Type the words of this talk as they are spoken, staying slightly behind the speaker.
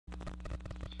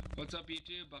What's up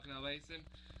YouTube, Bucknellbison.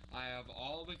 I have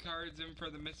all the cards in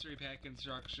for the mystery pack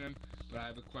construction, but I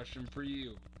have a question for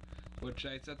you. What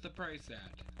should I set the price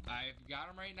at? I've got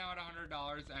them right now at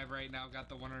 $100. I've right now got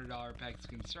the $100 packs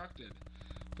constructed.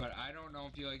 But I don't know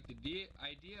if you like the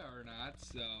idea or not,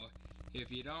 so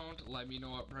if you don't, let me know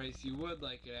what price you would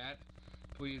like it at.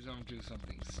 Please don't do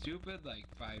something stupid like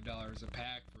 $5 a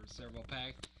pack for several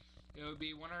packs. It would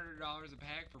be $100 a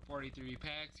pack for 43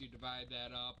 packs. You divide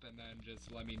that up and then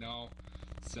just let me know.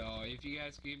 So if you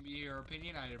guys give me your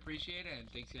opinion, I'd appreciate it. And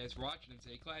thanks you guys for watching and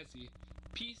stay classy.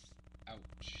 Peace out.